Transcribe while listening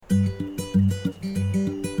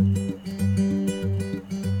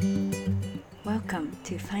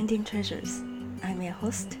Finding Treasures. I'm your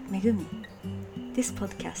host, Megumi. This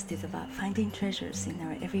podcast is about finding treasures in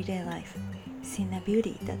our everyday life, seeing the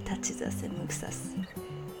beauty that touches us and moves us.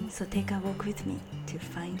 So take a walk with me to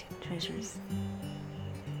find treasures.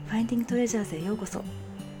 Finding Treasures へようこそ。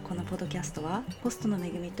このポッドキャストはホストのめ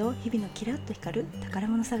ぐみと日々のキラッと光る宝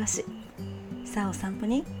物探し。さあお散歩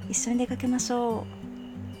に一緒に出かけましょ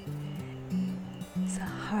う。So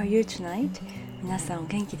how are you tonight? 皆さんお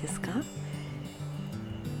元気ですか？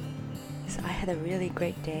 So I had a really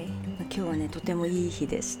great day. 今日はねとてもいい日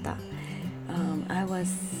でした。I was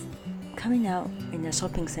coming out in a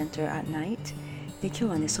shopping center at night. で今日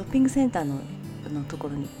はねショッピングセンターのとこ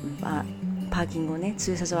ろにパーキングをね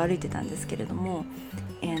駐車場を歩いてたんですけれども、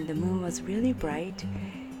and the moon was really bright.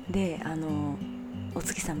 でお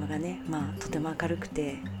月様がねとても明るく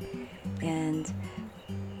て、and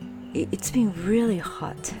it's been really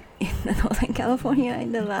hot in Northern California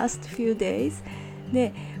in the last few days.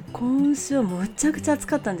 で今週はむちゃくちゃ暑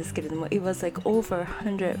かったんですけれども It was like over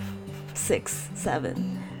 106-7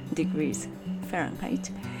 degrees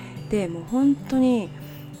Fahrenheit でもう本当に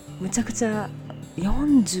むちゃくちゃ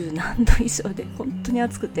40何度以上で本当に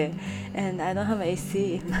暑くて And I don't have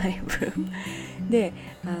AC in my room で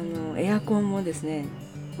エアコンもですね、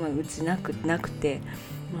うちなくて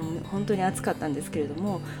本当に暑かったんですけれど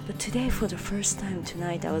も But today for the first time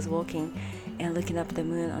tonight I was walking and looking up the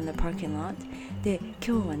moon on the parking lot で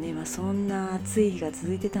今日はね、そんな暑い日が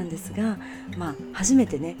続いてたんですが、初め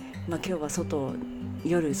てね、今日は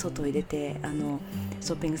夜外に出てシ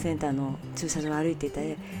ョッピングセンターの駐車場を歩いてい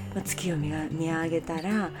て、月を見上げた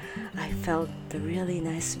ら I felt the really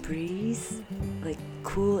nice breeze like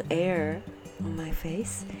cool air on my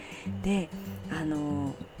face で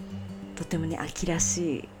とてもね秋ら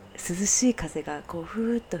しい涼しい風がこう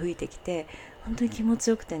ふーっと吹いてきて本当に気持ち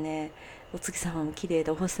よくてねお月様も綺麗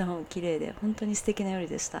でお星様も綺麗で本当に素敵な夜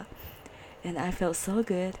でした And I felt so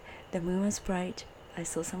good. The moon was bright. I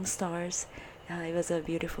saw some stars. It was a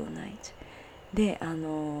beautiful night. で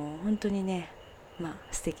本当にね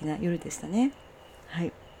素敵な夜でしたね。は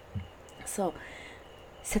い。So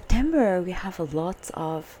September we have a lot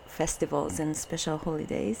of festivals and special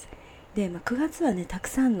holidays. で9月はねたく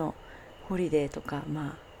さんのホリデーとか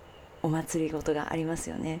お祭りごとがあります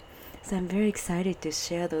よね。So I'm very excited to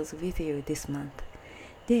share those with you this month.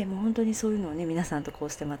 でもう本当にそういうのをね皆さんとこう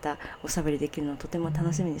してまたおしゃべりできるのをとても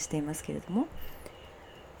楽しみにしていますけれども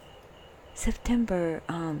September,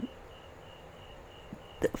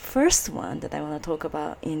 the first one that I want to talk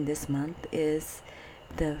about in this month is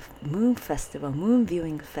the moon festival, moon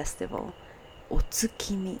viewing festival,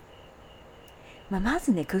 Otsukimi. ま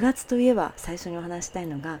ずね9月といえば最初にお話したい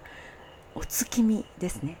のがお月見で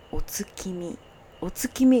すね。お月見。お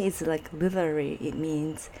月見 is like literally it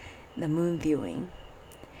means the moon viewing.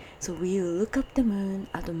 So we look up the moon,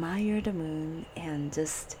 admire the moon, and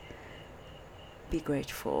just be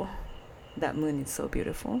grateful. That moon is so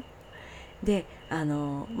beautiful. で、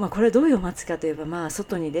これはどういうお祭りかといえば、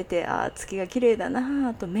外に出て、月が綺麗だ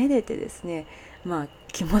なとめでてですね、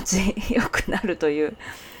気持ちよくなるという、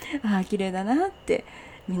綺麗だなって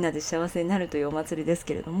みんなで幸せになるというお祭りです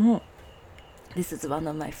けれども、This is one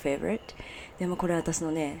of my favorite. でもこれは私の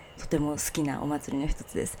ね、とても好きなお祭りの一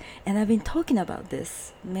つです。And I've been talking about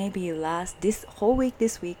this maybe this whole week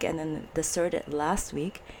this week and then the third last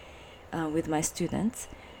week、with my students.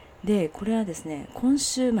 で、これはですね、今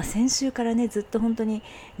週、先週からね、ずっと本当に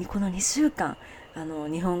この2週間、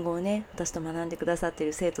日本語をね、私と学んでくださってい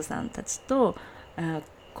る生徒さんたちと、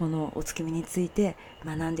このお月見について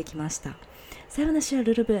学んできました。So I want to share a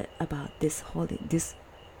little bit about this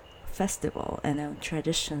festival and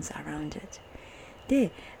traditions around it. で、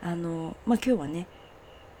今日はね、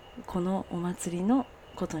このお祭りの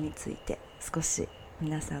ことについて少し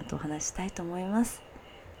皆さんとお話したいと思います。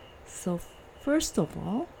So first of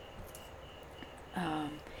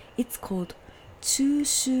all,it's called 中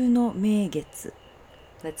秋の名月。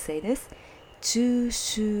Let's say this. 中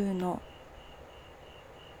秋の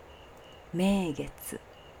名月。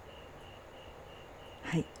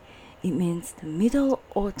はい。It means the middle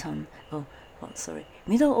autumn.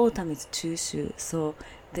 Middle autumn is 中秋. So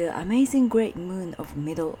the amazing great moon of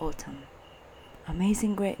middle autumn.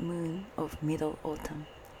 Amazing great moon of middle autumn.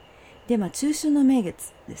 で、中秋の名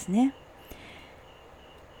月ですね。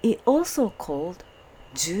It also called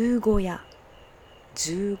十五夜。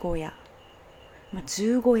十五夜。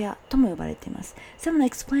十五夜とも呼ばれています。So I'm going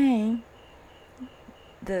to explain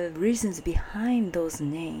the reasons behind those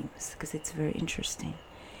names because it's very interesting.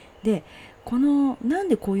 で、このなん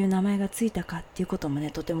でこういう名前がついたかっていうこともね、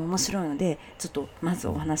とても面白いので、ちょっとまず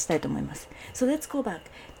お話したいと思います。So let's go back.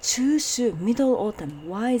 中秋 Middle Autumn.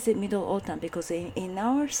 Why is it Middle Autumn? Because in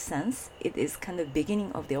our sense, it is kind of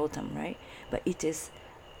beginning of the autumn, right? But it is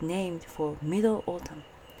named for Middle Autumn.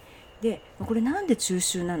 で、これなんで中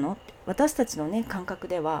秋なの？私たちのね、感覚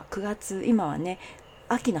では9月、今はね、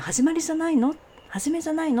秋の始まりじゃないの？初めじ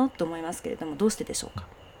ゃないの？と思いますけれども、どうしてでしょうか？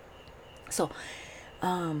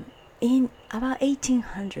 So,in about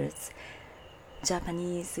 1800s,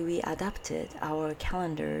 Japanese, we adapted our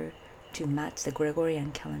calendar to match the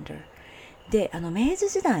Gregorian calendar. で、明治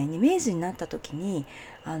時代に、明治になった時に、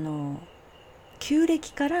旧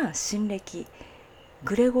暦から新暦、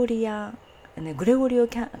グレゴリオ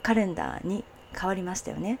カレンダーに変わりまし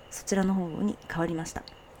たよね。そちらの方に変わりました。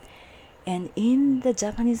And in the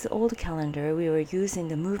Japanese old calendar, we were using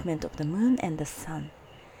the movement of the moon and the sun.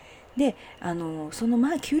で、そ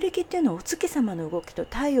の旧暦っていうのはお月様の動きと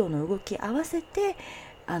太陽の動き合わせて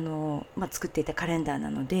作っていたカレンダーな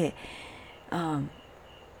ので、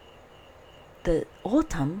The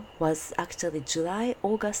autumn was actually July,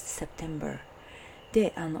 August, September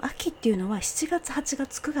で、秋っていうのは7月、8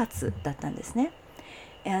月、9月だったんですね。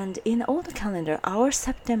And in the old calendar, our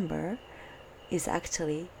September is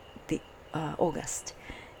actually the August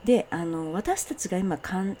で、私たちが今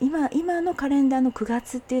のカレンダーの9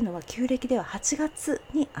月っていうのは旧暦では8月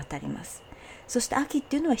に当たります。そして秋っ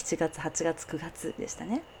ていうのは7月、8月、9月でした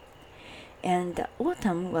ね。And the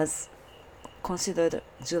autumn was considered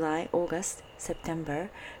July, August, September.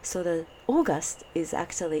 So the August is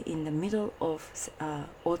actually in the middle of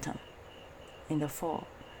autumn, in the fall.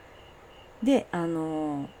 で、な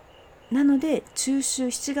ので中秋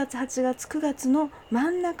7月、8月、9月の真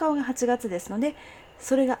ん中が8月ですので、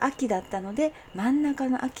それが秋だったので、真ん中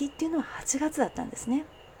の秋っていうのは8月だったんですね。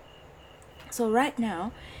So right now,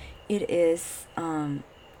 it is,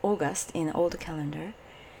 August in old calendar.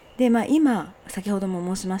 で、今、先ほど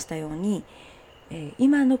も申しましたように、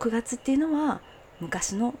今の9月っていうのは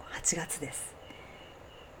昔の8月です。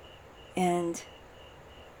And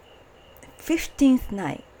 15th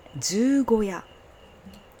night, 15夜。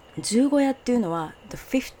15夜っていうのは the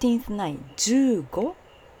 15th night, 15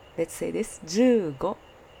 Let's say this 15、は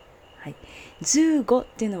い、15っ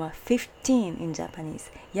ていうのは15 in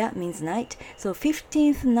Japanese. Yeah means night. So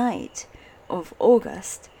 15th night of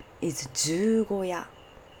August is 15夜。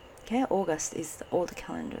Okay, August is the old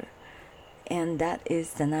calendar. And that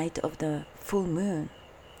is the night of the full moon.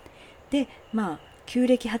 で、旧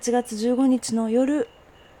暦8月15日の夜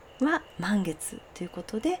は満月というこ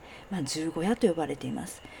とで、15夜と呼ばれていま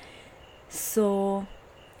す。So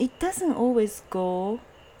it doesn't always go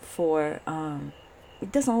for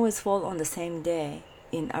it doesn't always fall on the same day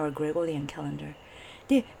in our Gregorian calendar.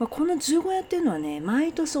 で、この15夜っていうのはね、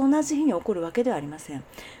毎年同じ日に起こるわけではありません。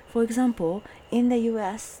For example, in the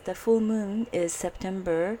US, the full moon is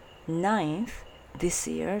September 9th this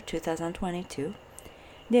year, 2022.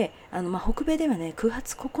 で、北米ではね、9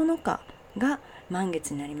月9日が満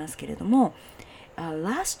月になりますけれども、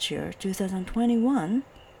last year, 2021,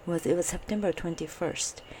 it was September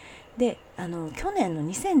 21st. で、去年の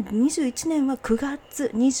2021年は9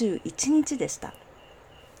月21日でした。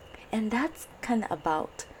And that's kind of about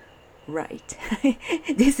right.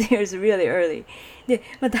 This year is really early. で、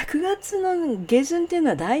9月の下旬っていう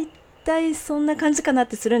のはだいたいそんな感じかなっ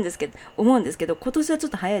て思うんですけど、今年はちょっ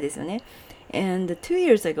と早いですよね。And 2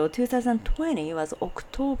 years ago, 2020 was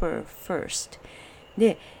October 1st.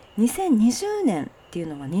 で、2020年っていう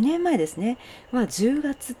のは2年前ですね。は10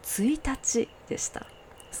月1日でした。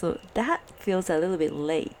So that feels a little bit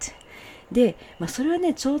late. で、それは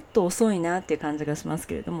ね、ちょっと遅いなっていう感じがします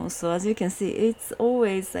けれども、So as you can see, it's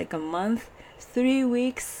always like a month, 3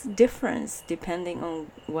 weeks difference depending on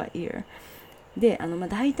what year. で、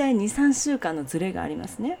だいたい2、3週間のズレがありま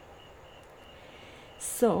すね。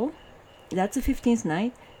So, that's the 15th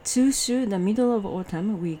night. 中秋, the middle of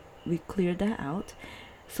autumn, we cleared that out.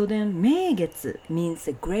 So then, 名月 means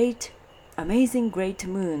a great, amazing great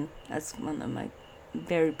moon, as one of my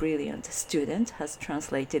very brilliant student has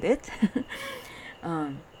translated it.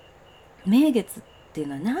 名月っていう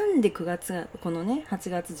のはなんで9月がこのね8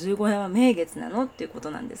月15夜は名月なのっていうこと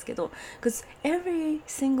なんですけど、 because every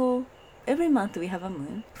month we have a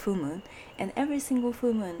moon, full moon, and every single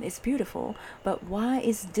full moon is beautiful, but why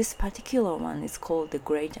is this particular one is called the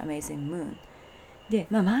great amazing moon? で、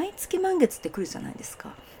毎月満月って来るじゃないです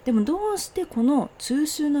か。でもどうしてこの中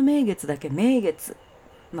秋の名月だけ名月、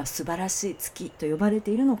素晴らしい月と呼ばれて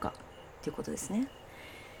いるのかということですね。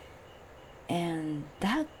And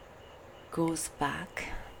that goes back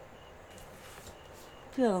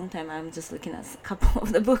for a long time. I'm just looking at a couple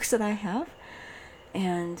of the books that I have,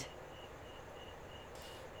 and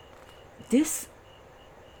this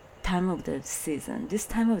time of the season, this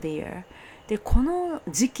time of the year, でこの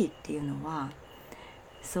時期っていうのは、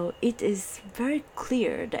so it is very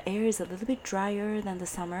clear. The air is a little bit drier than the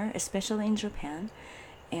summer, especially in Japan,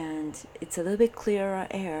 and it's a little bit clearer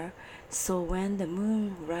air. So when the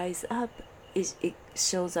moon rises up, it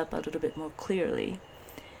shows up a little bit more clearly.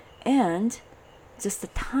 And just the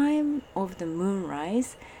time of the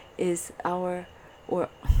moonrise is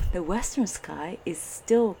the western sky is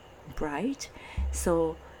still bright.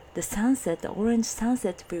 So the sunset, the orange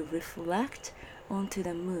sunset will reflect onto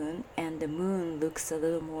the moon, and the moon looks a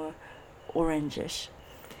little more orangish.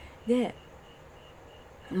 で、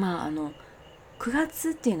9月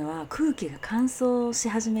っていうのは空気が乾燥し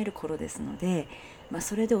始める頃ですので、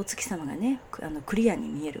それでお月様がね、クリアに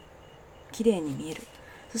見える、綺麗に見える、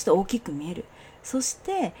そして大きく見える。そし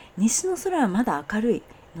て西の空はまだ明るい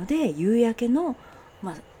ので、夕焼けの、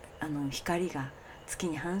光が月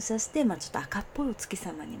に反射して、ちょっと赤っぽいお月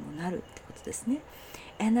様にもなるってことですね。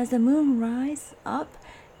And as the moon rises up,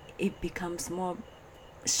 it becomes more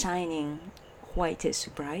shining,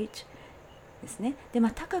 whitish, bright ですね。で、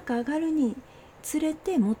高く上がるにつれ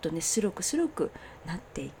てもっとね、白くなっ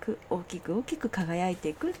ていく、大きく輝いて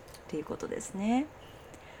いくっていうことですね。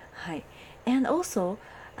はい。And also,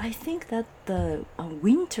 I think that the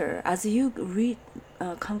winter, as you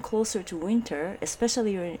come closer to winter,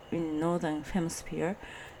 especially in northern hemisphere,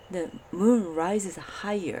 the moon rises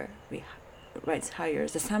higher.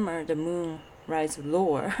 The summer, the moon rises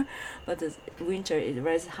lower, but the winter it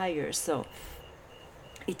rises higher. So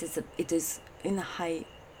it is in a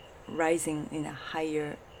rising in a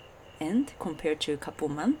higher end compared to a couple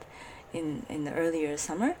months in the earlier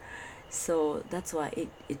summer. So that's why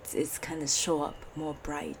it's kind of show up more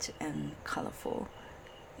bright and colorful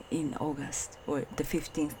in August, or the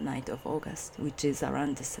 15th night of August, which is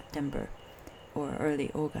around the September or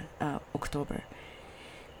early October.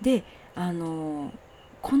 で、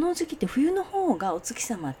この時期って冬の方がお月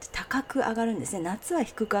様って高く上がるんですね。夏は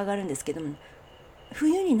低く上がるんですけども、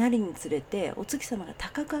冬になるにつれてお月様が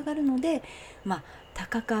高く上がるので、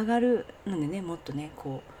高く上がるのでね、もっとね、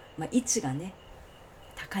位置がね、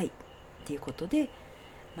高いっていうことで、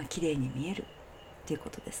綺麗に見えるっていうこ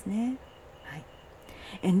とですね。はい。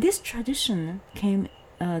And this tradition came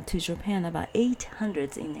to Japan about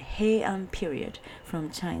 800s in the Heian period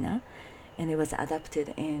from China, and it was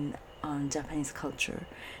adapted in Japanese culture.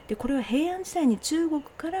 で、これは平安時代に中国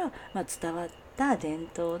から、伝わった伝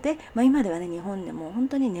統で、今ではね、日本でも本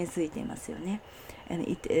当に根付いていますよね。And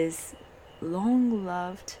it is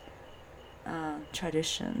long-loved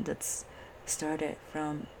tradition that's started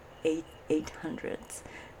from 800s.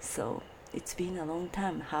 So it's been a long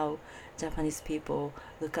time how Japanese people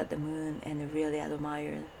look at the moon and really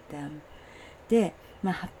admire them. で、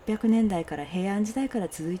800年代から平安時代から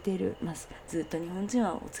続いている、ずっと日本人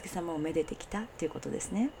はお月様をめでてきたということで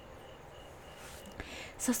すね。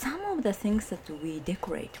So some of the things that we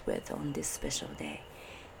decorate with on this special day.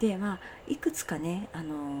 で、いくつかね、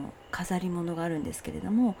飾り物があるんですけれ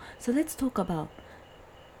ども、So let's talk about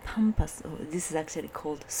pampas. This is actually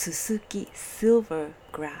called susuki, silver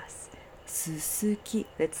grass. Susuki.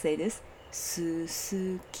 Let's say this.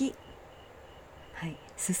 Susuki. はい、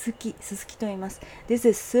ススキと言います。This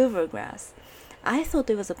is silver grass. I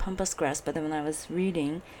thought it was a pampas grass, but then when I was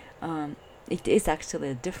reading, it is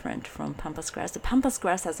actually different from pampas grass. The pampas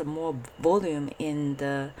grass has a more volume in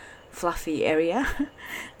the fluffy area.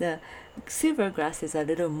 The silver grass is a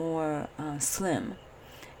little more slim,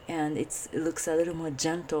 and it looks a little more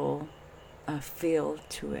gentle feel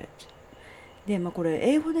to it. で、これ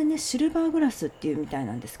英語でね、シルバーグラスっていうみたい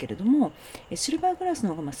なんですけれども、シルバーグラス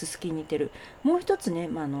の方がススキに似てる。もう一つね、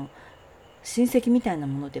親戚みたいな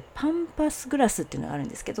ものでパンパスグラスっていうのがあるん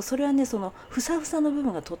ですけど、それはね、そのふさふさの部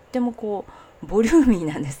分がとってもボリューミー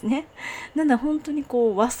なんですね。なので本当に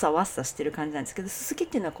わっさしてる感じなんですけど、ススキっ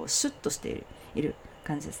ていうのはシュッとしている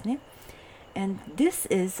感じですね。And this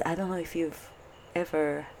is, I don't know if you've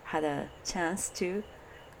ever had a chance to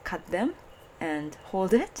cut them and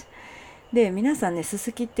hold it. で、皆さんね、ス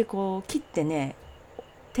スキって切ってね、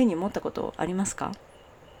手に持ったことありますか？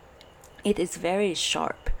 It is very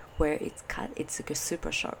sharp where it's cut. It's super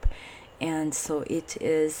sharp. And so it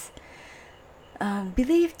is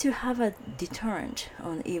believed to have a deterrent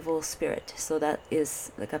on evil spirit. So that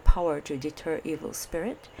is like a power to deter evil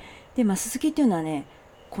spirit. で、ススキっていうのはね、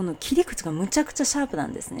この切り口がむちゃくちゃシャープな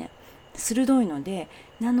んですね。鋭いので、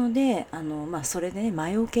なのでそれでね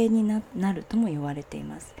魔除けに なるとも言われてい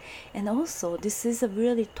ます。 And also this is a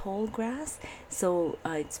really tall grass, so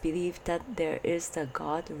it's believed that there is the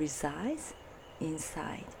God resides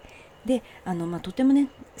inside. でとてもね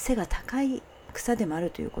背が高い草でもある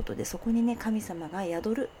ということで、そこにね神様が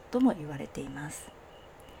宿るとも言われています。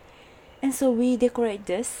 And so we decorate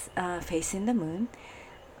this、facing the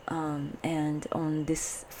moon、and on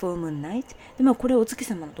this full moon night. でこれをお月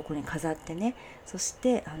様のところに飾ってね、そし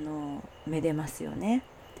てめでますよね。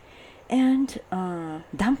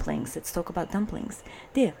 And、dumplings, let's talk about dumplings.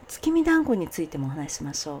 で月見団子についてもお話しし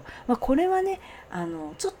ましょう。これはね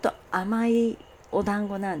ちょっと甘いお団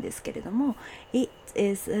子なんですけれども、 It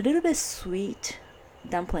is a little bit sweet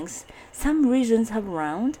dumplings. Some regions have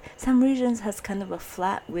round, some regions has kind of a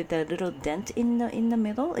flat with a little dent in the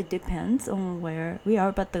middle. It depends on where we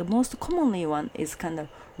are, but the most commonly one is kind of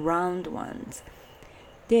round ones.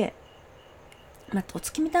 で、お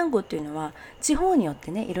月見団子っていうのは地方によっ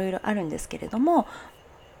てねいろいろあるんですけれども、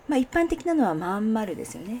一般的なのはまん丸で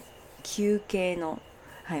すよね。球形の、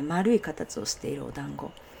丸い形をしているお団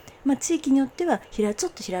子。地域によってはちょっ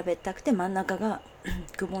と平べったくて真ん中が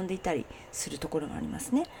くぼんでいたりするところがありま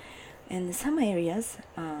すね。 And some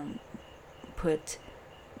areas、put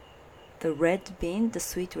the red bean, the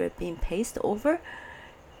sweet red bean paste over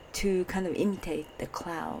to kind of imitate the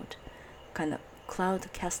cloud, kind of cloud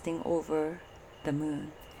casting over the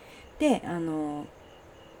moon. で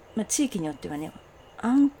地域によってはね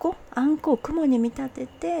あんこを雲に見立て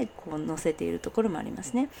てこう乗せているところもありま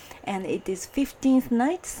すね。 And it is 15th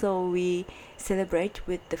night, so we celebrate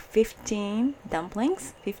with the 15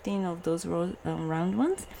 dumplings, 15 of those round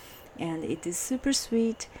ones, and it is super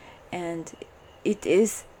sweet, and it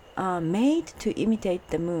is、made to imitate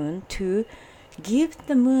the moon, to give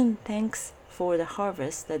the moon thanks for the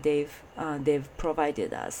harvest that they've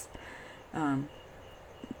provided us.、the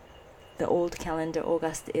old calendar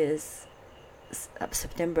August is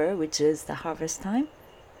September, which is the harvest time.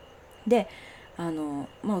 でお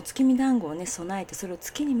月見団子をね備えて、それを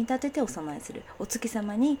月に見立ててお供えする。お月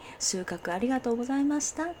様に収穫ありがとうございま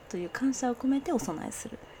したという感謝を込めてお供えす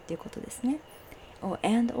るということですね。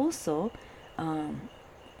And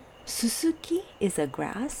also、suzuki is a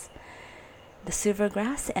grass, the silver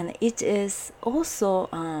grass, and it is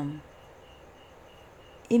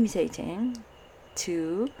also、imitating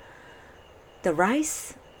to the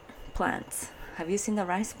rice plants.Have you seen the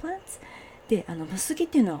rice plants? でムスギっ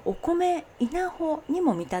ていうのはお米稲穂に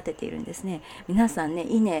も見立てているんですね。皆さんね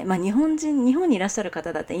稲、日本にいらっしゃる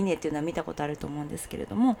方だったら稲っていうのは見たことあると思うんですけれ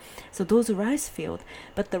ども、 So those rice field,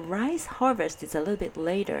 but the rice harvest is a little bit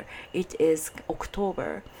later. It is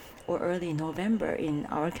October or early November in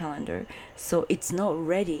our calendar, so it's not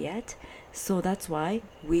ready yet. So that's why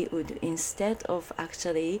we would, instead of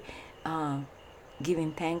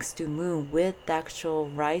actually、giving thanks to moon with the actual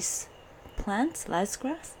rice plants, rice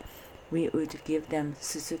grass, we would give them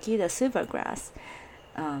Suzuki, the silver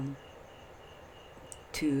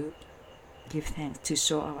grass、to give thanks, to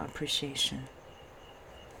show our appreciation.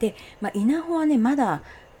 で、稲穂はねまだ、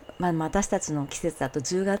私たちの季節だと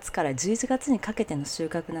10月から11月にかけての収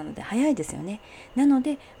穫なので早いですよね。なの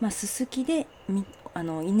で、すすきで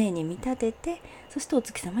稲に見立てて、そしてお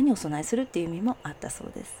月様にお供えするっていう意味もあったそ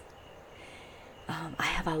うです。I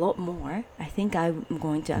have a lot more. I think I'm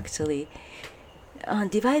going to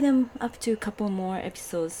actually、divide them up to a couple more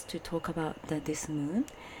episodes to talk about this moon.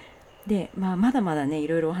 で、まだまだねい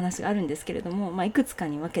ろいろお話があるんですけれども、いくつか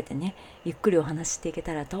に分けてねゆっくりお話していけ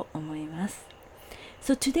たらと思います。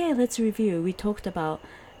So today let's review. We talked about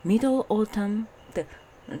middle autumn, the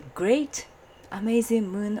great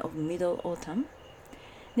amazing moon of middle autumn.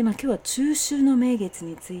 で、今日は中秋の名月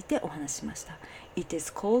についてお話ししました。It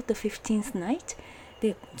is called the 15th night.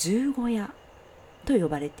 で、十五夜と呼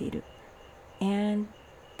ばれている。And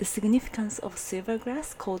the significance of silver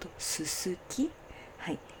grass called すすき。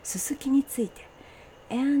はい、すすきについて。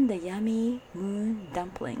And the yummy moon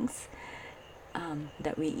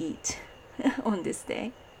dumplings、that we eat on this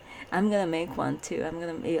day. I'm gonna make one too.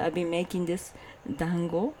 I've been making this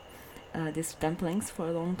dango、these dumplings for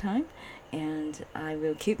a long time.And I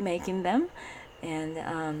will keep making them.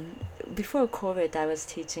 And、before COVID, I was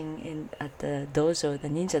teaching at the dojo, the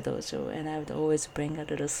ninja dojo, and I would always bring a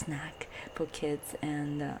little snack for kids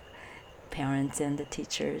and parents and the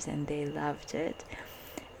teachers, and they loved it.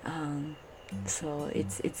 So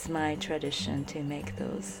it's my tradition to make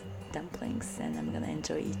those dumplings, and I'm gonna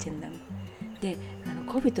enjoy eating them. で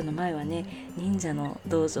COVID の前はね忍者の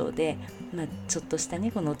道場で、ちょっとした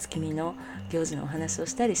ねこのお月見の行事のお話を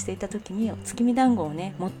したりしていた時にお月見団子を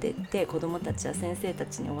ね持って行って子どもたちや先生た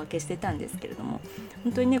ちにお分けしてたんですけれども、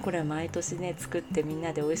本当にねこれは毎年ね作ってみん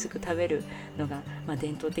なで美味しく食べるのが、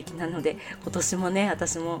伝統的なので今年もね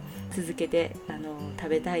私も続けて食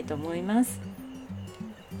べたいと思います。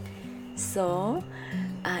So,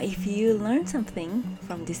 if you learned something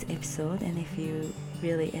from this episode and if you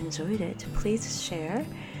really enjoyed it, please share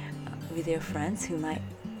with your friends who might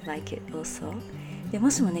like it also. で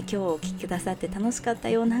もしもね今日お聞きくださって楽しかった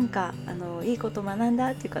よ、なんかいいこと学ん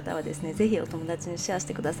だっていう方はですね、ぜひお友達にシェアし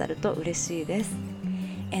てくださると嬉しいです。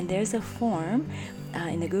And there's a form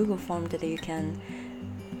in the Google form that you can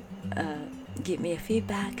give me a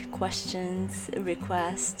feedback, questions,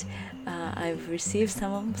 request. I've received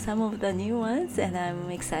some of the new ones and I'm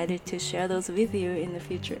excited to share those with you in the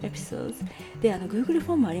future episodes. で、Google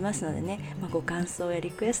フォームありますのでね、ご感想やリ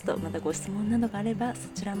クエスト、またご質問などがあればそ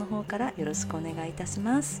ちらの方からよろしくお願いいたし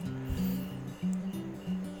ます。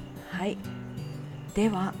はい。で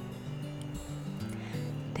は、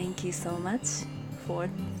Thank you so much for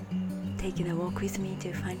taking a walk with me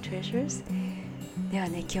to find treasures. では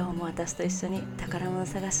ね、今日も私と一緒に宝物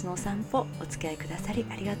探しのお散歩お付き合いくださり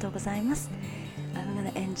ありがとうございます。I'm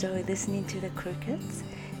gonna enjoy listening to the crickets.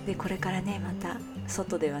 で、これからね、また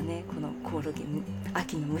外ではね、このコオロギ、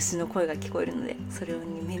秋の虫の声が聞こえるので、それ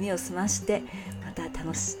に耳を澄まして、また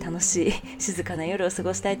楽しい静かな夜を過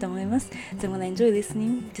ごしたいと思います。So I'm gonna enjoy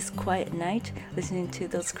listening this quiet night, listening to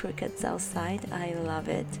those crickets outside. I love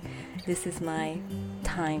it. This is my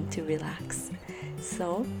time to relax.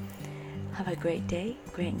 So,Have a great day,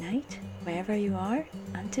 great night, wherever you are.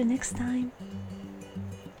 Until next time.